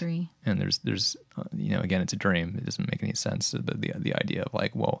 I'm free. And there's you know, again, it's a dream. It doesn't make any sense. The idea of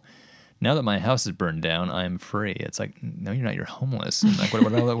like, well, now that my house is burned down, I'm free. It's like, no, you're not. You're homeless. And like, what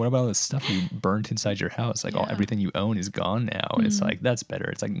about all the stuff you burnt inside your house? Like, everything you own is gone now. And it's like, that's better.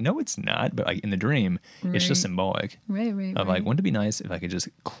 It's like, no, it's not. But like in the dream, it's just Right. symbolic Right. of like, wouldn't it be nice if I could just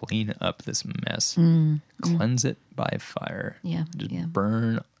clean up this mess, cleanse it by fire, Yeah, just yeah.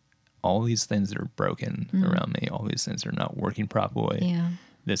 burn all these things that are broken around me, all these things that are not working properly. Yeah.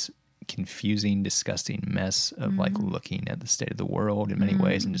 This confusing, disgusting mess of like looking at the state of the world in many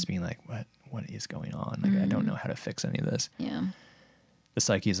ways and just being like, what is going on? Like, I don't know how to fix any of this. Yeah. The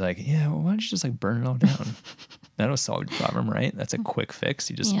psyche's like, yeah, well, why don't you just like burn it all down? That'll solve the problem, right? That's a quick fix.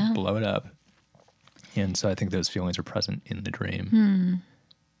 You just Yeah. blow it up. And so I think those feelings are present in the dream.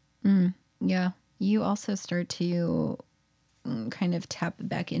 Yeah. You also start to kind of tap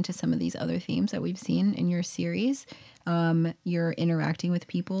back into some of these other themes that we've seen in your series. You're interacting with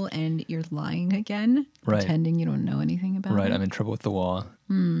people and you're lying again, Right. pretending you don't know anything about Right. it. I'm in trouble with the law.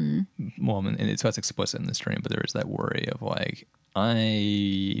 Well, and so it's explicit in this dream, but there is that worry of like,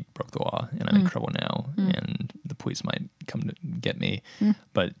 I broke the law and I'm in trouble now and the police might come to get me.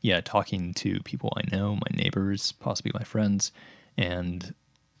 But yeah, talking to people I know, my neighbors, possibly my friends, and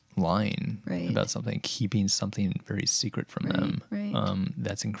lying Right. about something, keeping something very secret from them. right.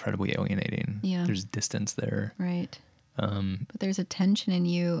 That's incredibly alienating. Yeah. There's distance there. Right. But there's a tension in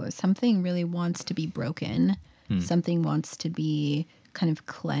you. Something really wants to be broken. Something wants to be kind of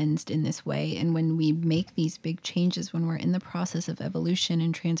cleansed in this way. And when we make these big changes, when we're in the process of evolution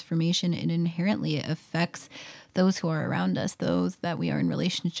and transformation, it inherently affects those who are around us, those that we are in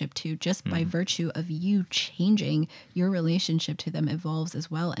relationship to, just by virtue of you changing, your relationship to them evolves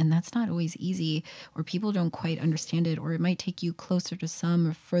as well. And that's not always easy, or people don't quite understand it, or it might take you closer to some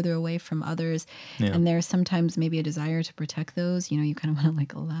or further away from others. Yeah. And there's sometimes maybe a desire to protect those, you kind of want to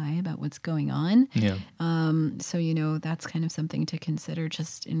like lie about what's going on. Yeah. So, that's kind of something to consider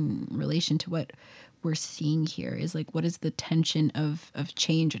just in relation to what we're seeing here is like, what is the tension of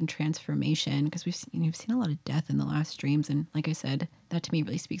change and transformation? Because we've seen a lot of death in the last dreams. And like I said, that to me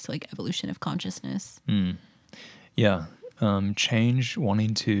really speaks to like evolution of consciousness. Yeah. Change,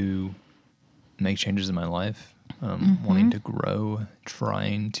 wanting to make changes in my life, wanting to grow,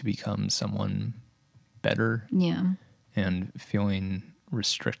 trying to become someone better, Yeah. and feeling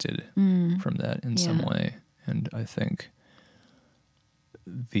restricted from that in some Yeah. way. And I think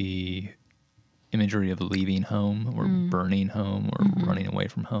the imagery of leaving home or burning home or running away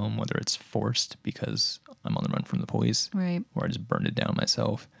from home, whether it's forced because I'm on the run from the police Right. or I just burned it down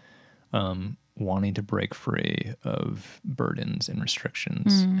myself, wanting to break free of burdens and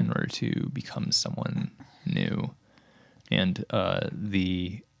restrictions in order to become someone new. And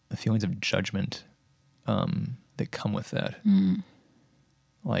the feelings of judgment that come with that.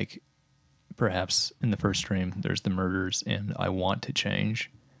 Like, perhaps in the first dream, there's the murders, and I want to change,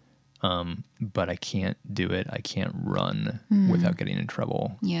 but I can't do it. I can't run without getting in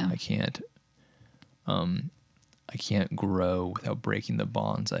trouble. Yeah. I can't grow without breaking the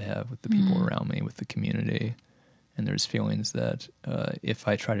bonds I have with the people around me, with the community. And there's feelings that if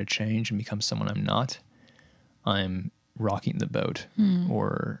I try to change and become someone I'm not, I'm rocking the boat,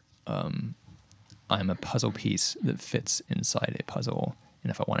 or I'm a puzzle piece that fits inside a puzzle. And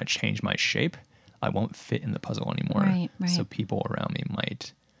if I want to change my shape, I won't fit in the puzzle anymore. Right. So people around me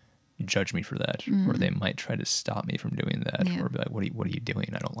might judge me for that, or they might try to stop me from doing that, or be like, what are you doing?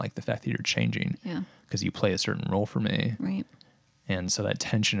 I don't like the fact that you're changing because you play a certain role for me. Right. And so that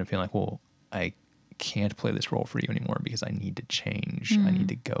tension of feeling like, well, I can't play this role for you anymore because I need to change. I need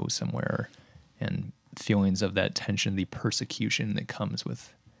to go somewhere. And feelings of that tension, the persecution that comes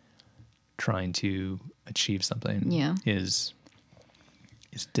with trying to achieve something is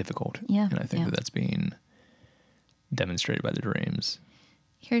difficult. Yeah. And I think that that's being demonstrated by the dreams.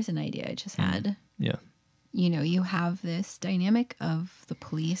 Here's an idea I just had. Yeah. You know, you have this dynamic of the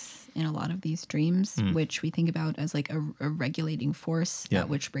police in a lot of these dreams, which we think about as like a regulating force, that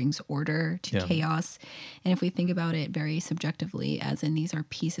which brings order to chaos. And if we think about it very subjectively, as in these are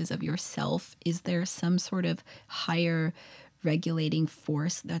pieces of yourself, is there some sort of higher regulating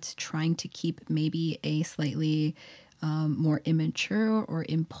force that's trying to keep maybe a slightly more immature or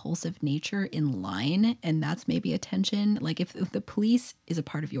impulsive nature in line? And that's maybe a tension. Like if the police is a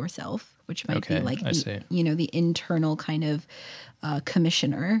part of yourself, which might be like, the internal kind of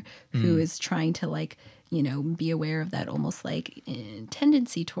commissioner who is trying to like, be aware of that almost like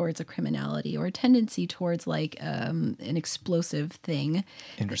tendency towards a criminality or a tendency towards like an explosive thing.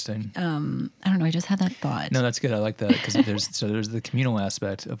 Interesting. I don't know. I just had that thought. No, that's good. I like that because there's the communal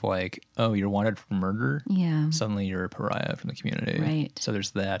aspect of like, oh, you're wanted for murder. Yeah. Suddenly you're a pariah from the community. Right. So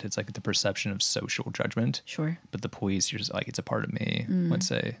there's that. It's like the perception of social judgment. Sure. But the police, you're just like, it's a part of me, let's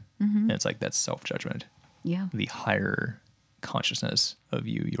say. And it's like that's self-judgment. Yeah. The higher consciousness of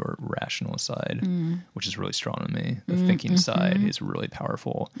you, your rational side, which is really strong in me. The thinking side is really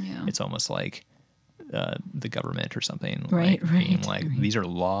powerful. Yeah. It's almost like the government or something, right, like right, being like, these are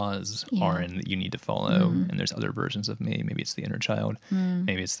laws, Aaron, that you need to follow. And there's other versions of me. Maybe it's the inner child.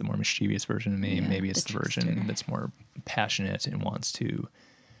 Maybe it's the more mischievous version of me. Maybe it's the version that's more passionate and wants to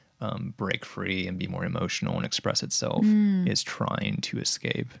break free and be more emotional and express itself, is trying to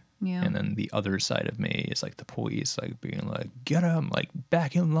escape. Yeah. And then the other side of me is like the police, like being like, get him, like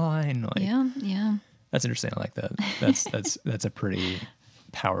back in line. Like, yeah. That's interesting. I like that. That's a pretty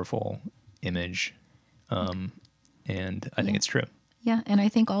powerful image. And I think it's true. Yeah. And I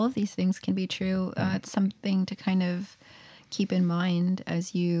think all of these things can be true. It's something to kind of keep in mind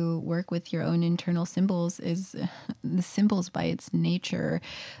as you work with your own internal symbols, is the symbols by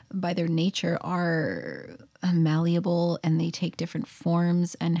their nature are malleable, and they take different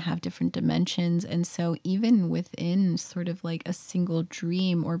forms and have different dimensions. And so even within sort of like a single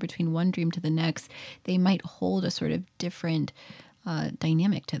dream or between one dream to the next, they might hold a sort of different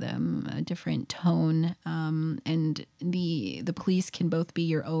dynamic to them, a different tone. And the police can both be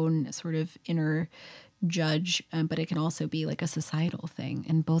your own sort of inner judge, but it can also be like a societal thing.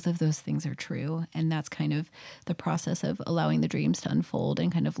 And both of those things are true. And that's kind of the process of allowing the dreams to unfold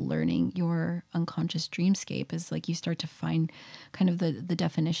and kind of learning your unconscious dreamscape, is like you start to find kind of the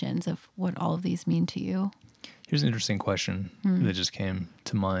definitions of what all of these mean to you. Here's an interesting question that just came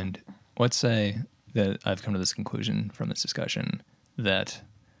to mind. Let's say that I've come to this conclusion from this discussion that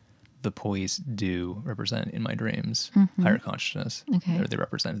the police do represent in my dreams higher consciousness. Okay. Or they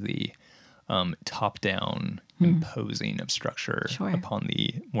represent the top-down imposing of structure upon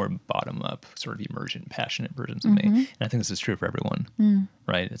the more bottom-up, sort of emergent, passionate versions of me. And I think this is true for everyone,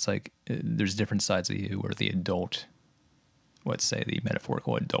 right? It's like there's different sides of you where the adult, let's say the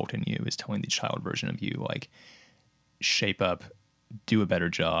metaphorical adult in you, is telling the child version of you, like, shape up, do a better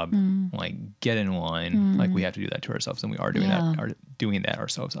job, like, get in line. Like, we have to do that to ourselves, and we are doing that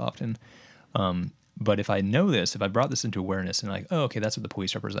ourselves often. But if I know this, if I brought this into awareness and like, oh, okay, that's what the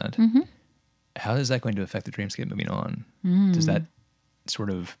police represent, how is that going to affect the dreamscape moving on? Does that sort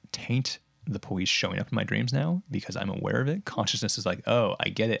of taint the police showing up in my dreams now because I'm aware of it? Consciousness is like, oh, I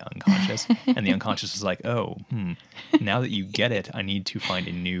get it, unconscious. And the unconscious is like, oh, now that you get it, I need to find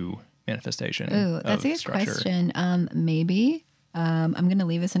a new manifestation. Ooh, that's a good structure. question. Maybe. I'm going to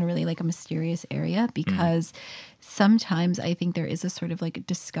leave this in a really like a mysterious area because sometimes I think there is a sort of like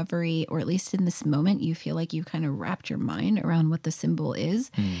discovery, or at least in this moment, you feel like you've kind of wrapped your mind around what the symbol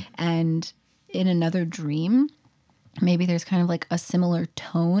is. And in another dream, maybe there's kind of like a similar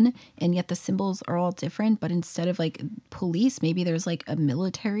tone, and yet the symbols are all different. But instead of like police, maybe there's like a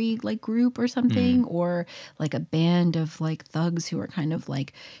military like group or something, or like a band of like thugs who are kind of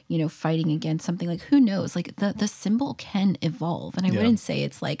like, you know, fighting against something. Like, who knows? Like the symbol can evolve. And I wouldn't say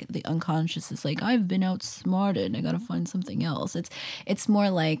it's like the unconscious is like, I've been outsmarted, I gotta find something else. It's more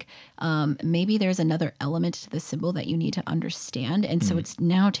like maybe there's another element to the symbol that you need to understand. And so it's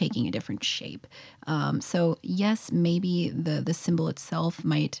now taking a different shape. So yes, maybe the symbol itself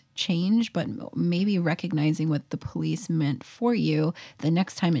might change, but maybe recognizing what the police meant for you, the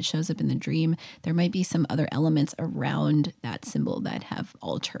next time it shows up in the dream, there might be some other elements around that symbol that have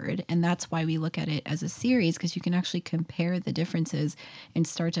altered. And that's why we look at it as a series, because you can actually compare the differences and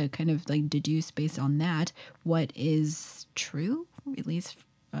start to kind of like deduce based on that what is true, at least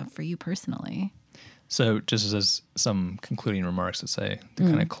for you personally. So, just as some concluding remarks to say, to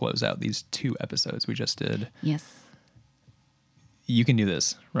kind of close out these 2 episodes we just did. Yes. You can do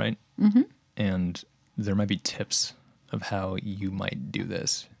this, right? And there might be tips of how you might do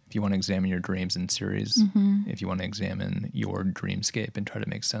this. If you want to examine your dreams in series, if you want to examine your dreamscape and try to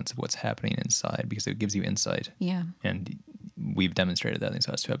make sense of what's happening inside, because it gives you insight. Yeah. And we've demonstrated that in these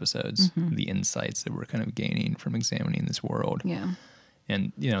last 2 episodes, the insights that we're kind of gaining from examining this world. Yeah.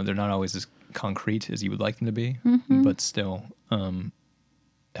 And, you know, they're not always as concrete as you would like them to be, but still,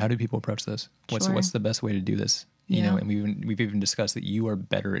 how do people approach this? What's the best way to do this? You know, and we've even discussed that you are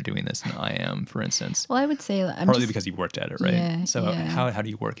better at doing this than I am, for instance. Well, I would say partly because you worked at it, right? Yeah, So yeah. how do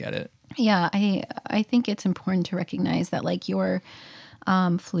you work at it? Yeah, I think it's important to recognize that like your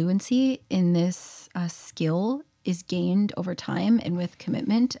fluency in this skill is gained over time and with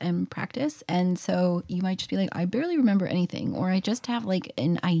commitment and practice. And so you might just be like, I barely remember anything, or I just have like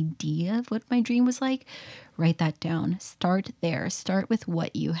an idea of what my dream was like. Write that down. Start there. Start with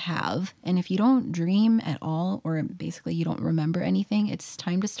what you have. And if you don't dream at all, or basically you don't remember anything, it's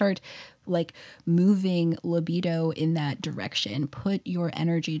time to start like moving libido in that direction. Put your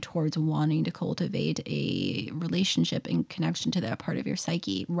energy towards wanting to cultivate a relationship and connection to that part of your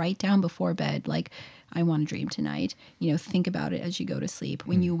psyche. Write down before bed, like, I want to dream tonight. You know, think about it as you go to sleep.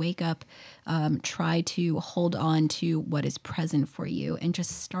 When you wake up, try to hold on to what is present for you and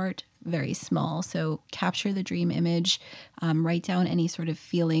just start very small. So capture the dream image, write down any sort of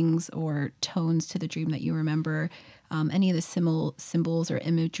feelings or tones to the dream that you remember, any of the symbols or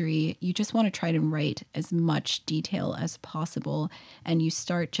imagery. You just want to try to write as much detail as possible. And you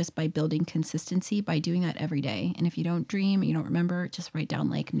start just by building consistency by doing that every day. And if you don't dream, you don't remember, just write down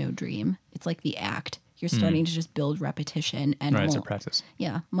like no dream. It's like the act. You're starting to just build repetition and Right, so practice.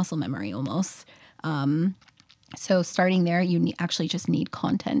 Yeah, muscle memory almost. So starting there, you actually just need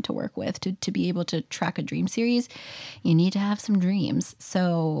content to work with to be able to track a dream series. You need to have some dreams.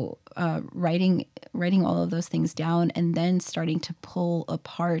 So writing all of those things down and then starting to pull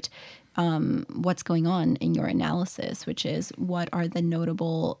apart what's going on in your analysis, which is what are the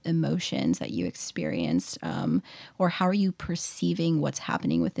notable emotions that you experienced, or how are you perceiving what's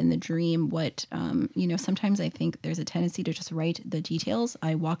happening within the dream? What, sometimes I think there's a tendency to just write the details.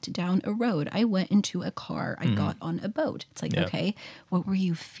 I walked down a road. I went into a car. I got on a boat. It's like, okay, what were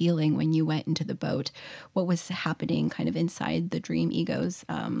you feeling when you went into the boat? What was happening kind of inside the dream ego's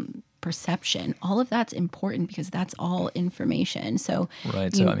perception? All of that's important because that's all information. So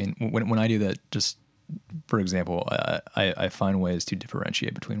right. So I mean, when I do that, just for example, I find ways to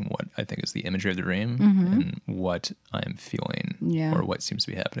differentiate between what I think is the imagery of the dream and what I'm feeling, or what seems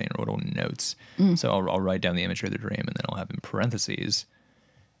to be happening, or little notes. So I'll write down the imagery of the dream, and then I'll have in parentheses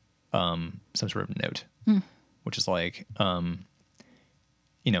some sort of note, which is like,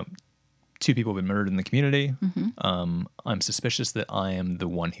 2 people have been murdered in the community. I'm suspicious that I am the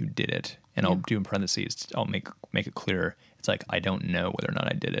one who did it. And I'll do in parentheses, I'll make it clear. It's like, I don't know whether or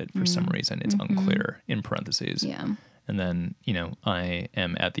not I did it for some reason. It's unclear in parentheses. Yeah. And then, I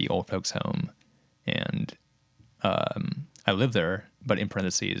am at the old folks' home and I live there, but in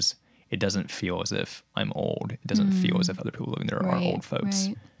parentheses, it doesn't feel as if I'm old. It doesn't feel as if other people living there are old folks.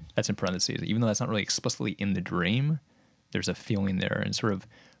 Right. That's in parentheses. Even though that's not really explicitly in the dream, there's a feeling there, and sort of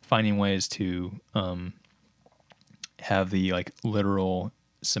finding ways to have the like literal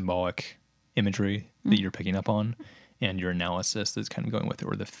symbolic imagery that you're picking up on, and your analysis that's kind of going with it,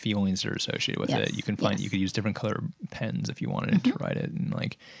 or the feelings that are associated with it. You can find you could use different color pens if you wanted to write it, and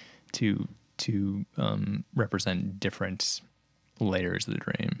like to represent different layers of the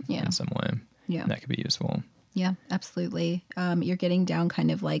dream in some way. Yeah, and that could be useful. Yeah, absolutely. You're getting down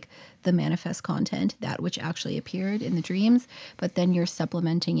kind of like the manifest content, that which actually appeared in the dreams, but then you're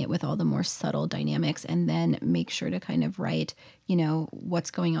supplementing it with all the more subtle dynamics, and then make sure to kind of write,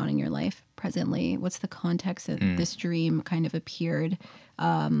 what's going on in your life presently. What's the context that this dream kind of appeared?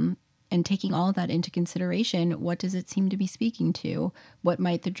 And taking all of that into consideration, what does it seem to be speaking to? What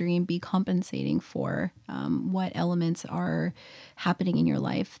might the dream be compensating for? What elements are happening in your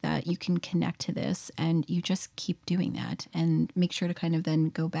life that you can connect to this? And you just keep doing that, and make sure to kind of then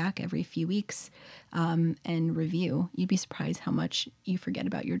go back every few weeks and review. You'd be surprised how much you forget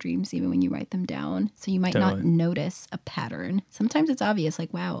about your dreams even when you write them down. So you might not notice a pattern. Sometimes it's obvious,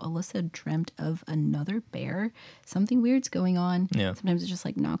 like, wow, Alyssa dreamt of another bear. Something weird's going on. Yeah. Sometimes it just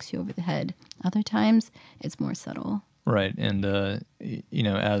like knocks you over the head. Other times it's more subtle. Right. And,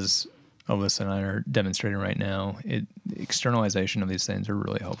 as Alyssa and I are demonstrating right now, externalization of these things are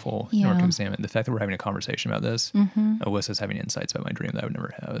really helpful in order to examine. The fact that we're having a conversation about this, Alyssa's having insights about my dream that I would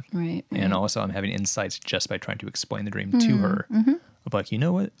never have. Right. And also I'm having insights just by trying to explain the dream to her. Of like, you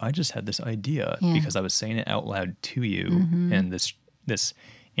know what? I just had this idea because I was saying it out loud to you. And this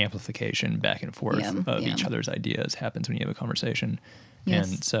amplification back and forth of each other's ideas happens when you have a conversation.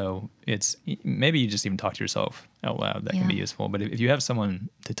 Yes. And so it's maybe you just even talk to yourself out loud. That can be useful. But if you have someone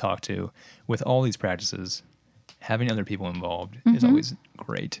to talk to with all these practices, having other people involved is always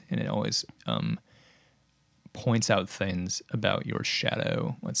great. And it always points out things about your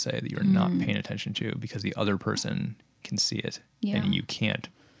shadow, let's say, that you're not paying attention to because the other person can see it and you can't,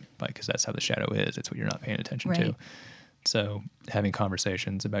 because that's how the shadow is. It's what you're not paying attention to. So having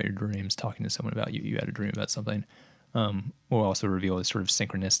conversations about your dreams, talking to someone about you had a dream about something, will also reveal this sort of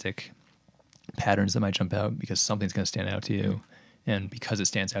synchronistic patterns that might jump out because something's going to stand out to you. And because it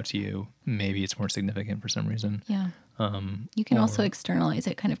stands out to you, maybe it's more significant for some reason. Yeah. You can also externalize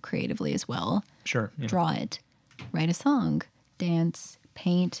it kind of creatively as well. Sure. Yeah. Draw it, write a song, dance,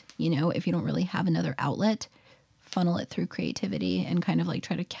 paint. If you don't really have another outlet, funnel it through creativity and kind of like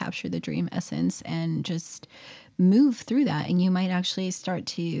try to capture the dream essence and just move through that. And you might actually start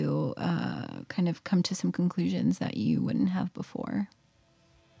to kind of come to some conclusions that you wouldn't have before.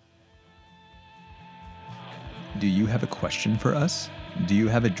 Do you have a question for us? Do you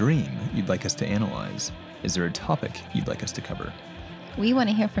have a dream you'd like us to analyze? Is there a topic you'd like us to cover? We want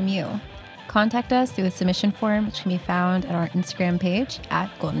to hear from you. Contact us through the submission form, which can be found at our Instagram page at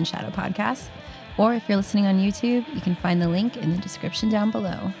Golden Shadow Podcast. Or if you're listening on YouTube, you can find the link in the description down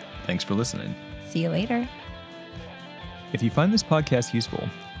below. Thanks for listening. See you later. If you find this podcast useful,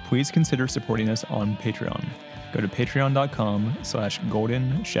 please consider supporting us on Patreon. Go to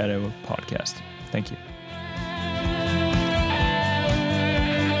patreon.com/Golden Shadow Podcast. Thank you.